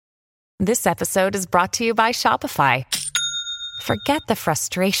This episode is brought to you by Shopify. Forget the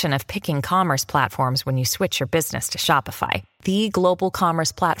frustration of picking commerce platforms when you switch your business to Shopify, the global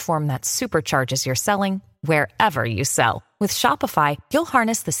commerce platform that supercharges your selling wherever you sell. With Shopify, you'll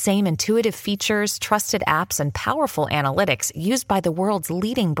harness the same intuitive features, trusted apps, and powerful analytics used by the world's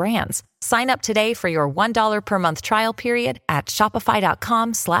leading brands. Sign up today for your $1 per month trial period at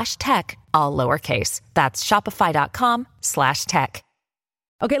shopify.com/tech, all lowercase. That's shopify.com/tech.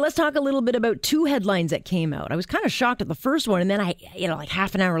 Okay, let's talk a little bit about two headlines that came out. I was kind of shocked at the first one, and then like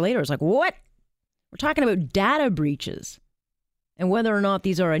half an hour later, I was like, what? We're talking about data breaches and whether or not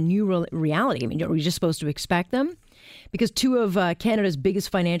these are a new reality. I mean, are we just supposed to expect them? Because two of Canada's biggest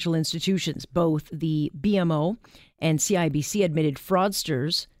financial institutions, both the BMO and CIBC, admitted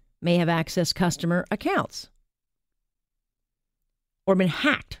fraudsters may have accessed customer accounts or been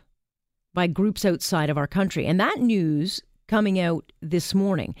hacked by groups outside of our country. And that news coming out this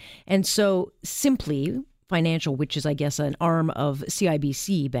morning. And so Simply Financial, which is, I guess, an arm of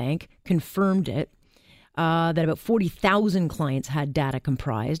CIBC Bank, confirmed it, that about 40,000 clients had data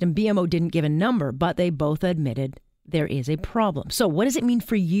comprised. And BMO didn't give a number, but they both admitted there is a problem. So what does it mean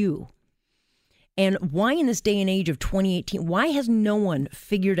for you? And why in this day and age of 2018, why has no one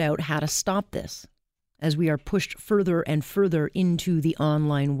figured out how to stop this as we are pushed further and further into the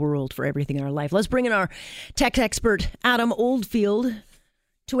online world for everything in our life? Let's bring in our tech expert, Adam Oldfield,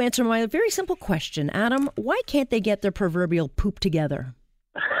 to answer my very simple question. Adam, why can't they get their proverbial poop together?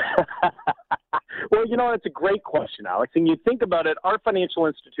 Well, it's a great question, Alex. And you think about it, our financial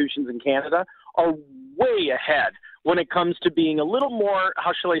institutions in Canada are way ahead when it comes to being a little more,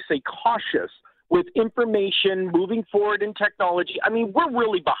 how shall I say, cautious with information moving forward in technology. I mean, we're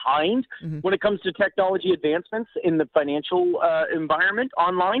really behind when it comes to technology advancements in the financial environment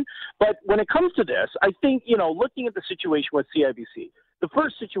online. But when it comes to this, I think, looking at the situation with CIBC, the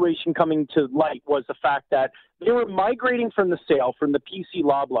first situation coming to light was the fact that they were migrating from the sale from the PC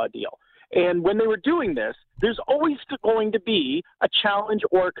Loblaw deal. And when they were doing this, there's always going to be a challenge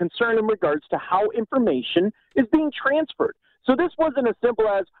or a concern in regards to how information is being transferred. So this wasn't as simple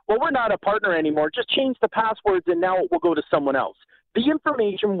as, well, we're not a partner anymore, just change the passwords and now it will go to someone else. The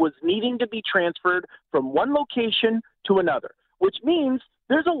information was needing to be transferred from one location to another, which means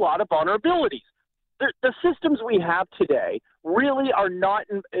there's a lot of vulnerabilities. The systems we have today really are not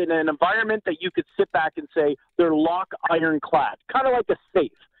in an environment that you could sit back and say they're lock ironclad, kind of like a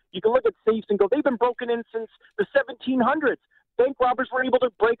safe. You can look at safes and go, they've been broken in since the 1700s. Bank robbers were able to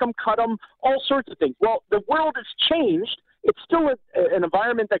break them, cut them, all sorts of things. Well, the world has changed. It's still an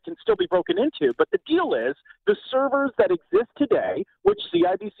environment that can still be broken into. But the deal is the servers that exist today, which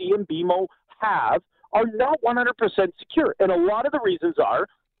CIBC and BMO have, are not 100% secure. And a lot of the reasons are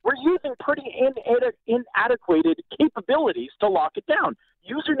we're using pretty inadequate capabilities to lock it down.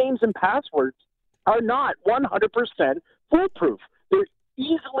 Usernames and passwords are not 100% foolproof. They're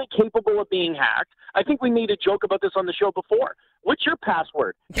easily capable of being hacked. I think we made a joke about this on the show before. What's your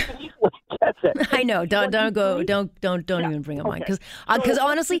password? You can easily guess it. I know. Don't even bring up mine. Because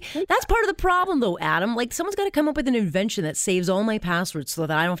honestly, that's part of the problem, though, Adam. Like, someone's got to come up with an invention that saves all my passwords so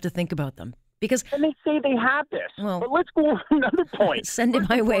that I don't have to think about them. And they say they have this. Well, but let's go on another point. Send it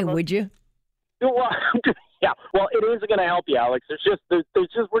my way, would you? Well, yeah. Well, it is going to help you, Alex. We're just going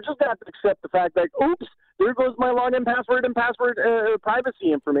to have to accept the fact that, oops, there goes my login password and password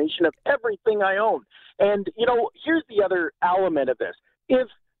privacy information of everything I own. And, here's the other element of this. If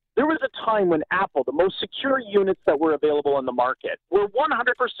there was a time when Apple, the most secure units that were available on the market, were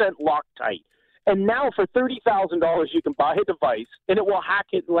 100% locked tight. And now for $30,000, you can buy a device and it will hack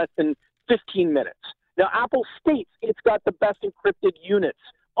it in less than 15 minutes. Now, Apple states it's got the best encrypted units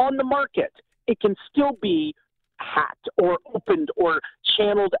on the market. It can still be hacked or opened or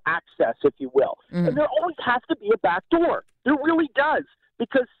channeled access, if you will. And there always has to be a back door. There really does,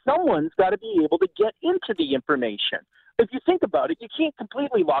 because someone's got to be able to get into the information. If you think about it, you can't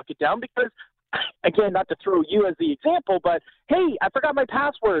completely lock it down because, again, not to throw you as the example, but, hey, I forgot my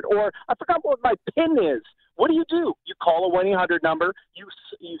password or I forgot what my PIN is. What do? You call a 1-800 number, you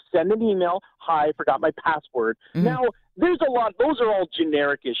send an email, hi, I forgot my password. Now, there's a lot, those are all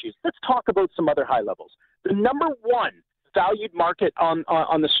generic issues. Let's talk about some other high levels. The number one valued market on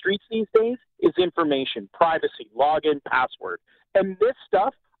the streets these days is information, privacy, login, password. And this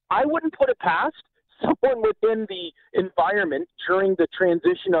stuff, I wouldn't put it past someone within the environment during the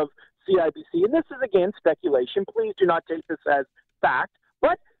transition of CIBC. And this is, again, speculation. Please do not take this as fact.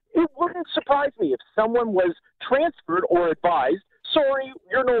 But it wouldn't surprise me if someone was transferred or advised sorry,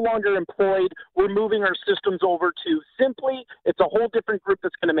 you're no longer employed. We're moving our systems over to Simply. It's a whole different group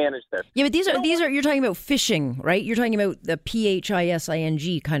that's going to manage this. Yeah, but these are you're talking about phishing, right? You're talking about the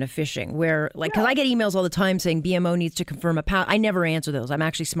PHISING kind of phishing, where because I get emails all the time saying BMO needs to confirm a I never answer those. I'm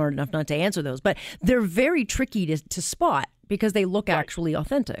actually smart enough not to answer those, but they're very tricky to spot because they look actually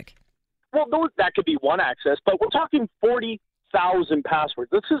authentic. Well, that could be one access, but we're talking 40,000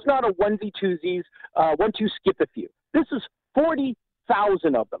 passwords. This is not a onesie twosies, 1, 2, skip a few. This is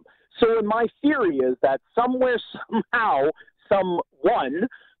 40,000 of them. So my theory is that somewhere, somehow, someone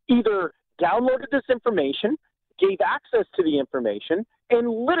either downloaded this information, gave access to the information, and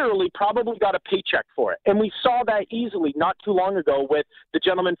literally probably got a paycheck for it. And we saw that easily not too long ago with the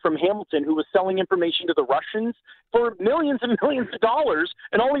gentleman from Hamilton who was selling information to the Russians for millions and millions of dollars,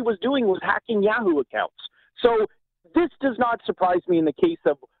 and all he was doing was hacking Yahoo accounts. So this does not surprise me in the case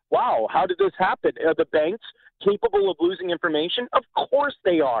of, wow, how did this happen? Are the banks capable of losing information? Of course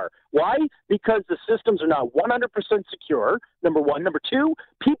they are. Why? Because the systems are not 100% secure, number one. Number two,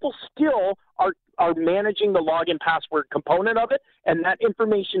 people still are managing the login password component of it, and that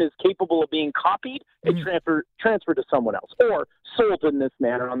information is capable of being copied and transferred to someone else or sold in this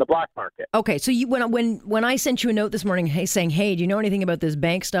manner on the black market. Okay, so when I sent you a note this morning saying, hey, do you know anything about this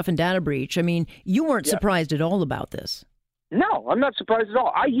bank stuff and data breach? I mean, you weren't surprised at all about this. No, I'm not surprised at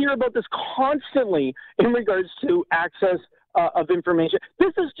all. I hear about this constantly in regards to access of information.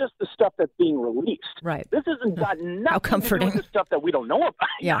 This is just the stuff that's being released. Right. This hasn't got nothing How comforting. to do with the stuff that we don't know about.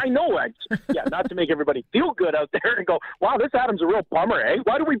 Yeah. I know. Not to make everybody feel good out there and go, wow, this Adam's a real bummer, eh?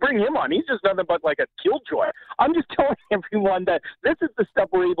 Why do we bring him on? He's just nothing but like a killjoy. I'm just telling everyone that this is the stuff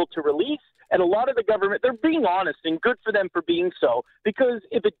we're able to release. And a lot of the government, they're being honest, and good for them for being so, because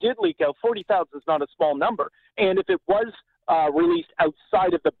if it did leak out, 40,000 is not a small number. And if it was released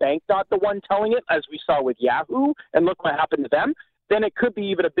outside of the bank, not the one telling it, as we saw with Yahoo, and look what happened to them, then it could be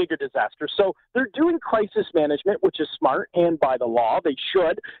even a bigger disaster. So they're doing crisis management, which is smart, and by the law, they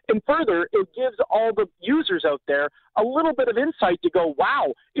should. And further, it gives all the users out there a little bit of insight to go,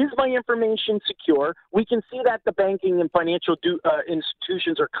 wow, is my information secure? We can see that the banking and financial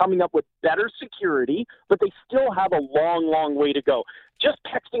institutions are coming up with better security, but they still have a long, long way to go. Just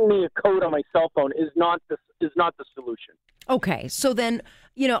texting me a code on my cell phone is not the solution. Okay, so then,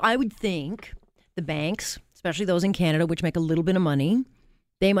 I would think the banks, especially those in Canada, which make a little bit of money,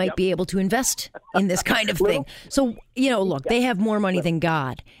 they might be able to invest in this kind of thing. So, look, they have more money than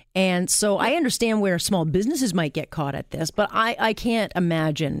God. And so I understand where small businesses might get caught at this, but I can't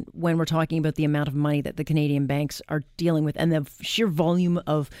imagine when we're talking about the amount of money that the Canadian banks are dealing with and the sheer volume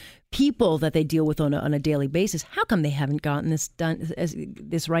of people that they deal with on a daily basis. How come they haven't gotten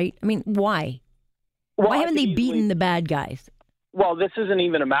this right? I mean, why? Why haven't they beaten the bad guys? Well, this isn't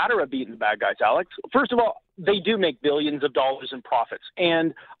even a matter of beating the bad guys, Alex. First of all, they do make billions of dollars in profits.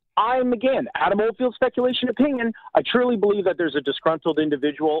 And I'm, again, Adam Oldfield's speculation opinion. I truly believe that there's a disgruntled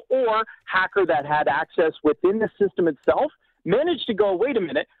individual or hacker that had access within the system itself, managed to go, wait a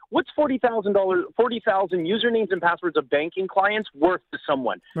minute, what's $40,000 usernames and passwords of banking clients worth to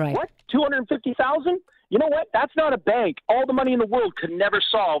someone? Right. What, 250,000? You know what? That's not a bank. All the money in the world could never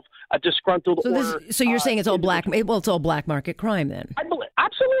solve a disgruntled. So you're saying it's all black? Well, it's all black market crime then. I believe,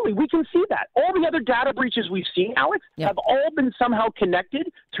 absolutely, we can see that. All the other data breaches we've seen, Alex, have all been somehow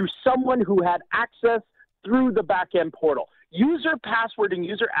connected through someone who had access through the back end portal. User password and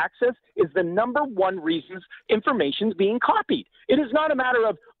user access is the number one reason information's being copied. It is not a matter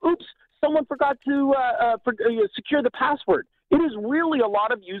of, oops, someone forgot to secure the password. It is really a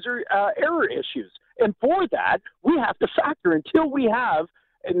lot of user error issues. And for that, we have to factor until we have,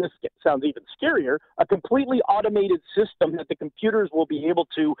 and this sounds even scarier, a completely automated system that the computers will be able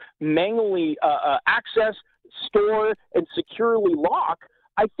to manually access, store, and securely lock.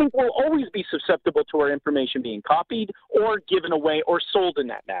 I think we'll always be susceptible to our information being copied or given away or sold in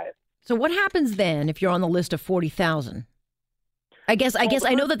that manner. So what happens then if you're on the list of 40,000? I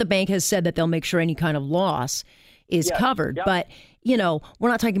know that the bank has said that they'll make sure any kind of loss is covered, but we're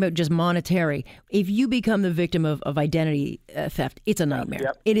not talking about just monetary. If you become the victim of identity theft, it's a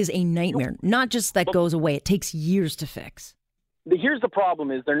nightmare. It is a nightmare. Not just that goes away. It takes years to fix. Here's the problem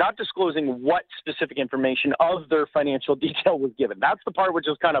is they're not disclosing what specific information of their financial detail was given. That's the part which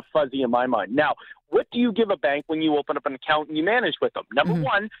is kind of fuzzy in my mind. Now, what do you give a bank when you open up an account and you manage with them? Number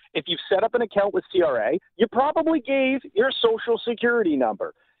one, if you've set up an account with CRA, you probably gave your social security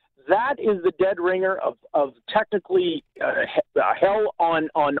number. That is the dead ringer of technically hell on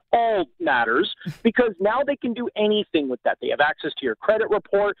all matters, because now they can do anything with that. They have access to your credit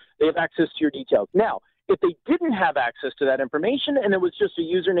report. They have access to your details. Now, if they didn't have access to that information and it was just a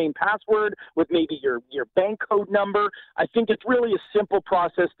username password with maybe your bank code number, I think it's really a simple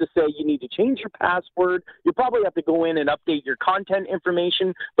process to say you need to change your password. You probably have to go in and update your content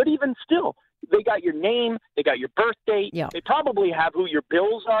information. But even still, they got your name, they got your birth date, They probably have who your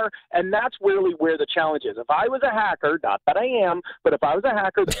bills are, and that's really where the challenge is. If I was a hacker, not that I am, but if I was a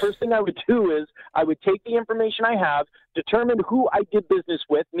hacker, the first thing I would do is I would take the information I have, determine who I did business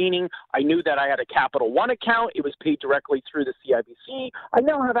with, meaning I knew that I had a Capital One account, it was paid directly through the CIBC. I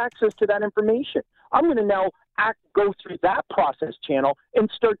now have access to that information. I'm going to now go through that process channel and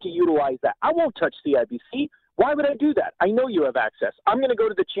start to utilize that. I won't touch CIBC. Why would I do that? I know you have access. I'm going to go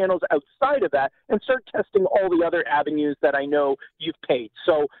to the channels outside of that and start testing all the other avenues that I know you've paid.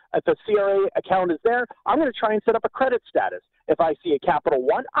 So if a CRA account is there, I'm going to try and set up a credit status. If I see a Capital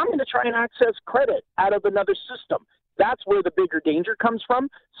One, I'm going to try and access credit out of another system. That's where the bigger danger comes from.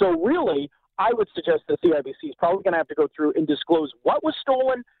 So really, I would suggest the CIBC is probably going to have to go through and disclose what was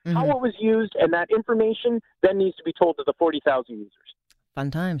stolen, how it was used, and that information then needs to be told to the 40,000 users. Fun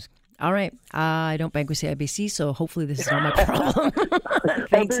times. All right. I don't bank with CIBC, so hopefully this is not my problem.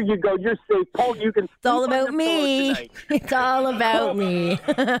 Thanks. There you go. You're safe. Paul, you can... It's all about me. It's all about me.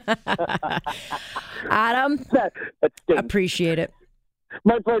 Adam, appreciate it.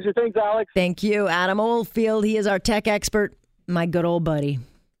 My pleasure. Thanks, Alex. Thank you. Adam Oldfield. He is our tech expert. My good old buddy.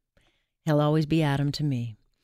 He'll always be Adam to me.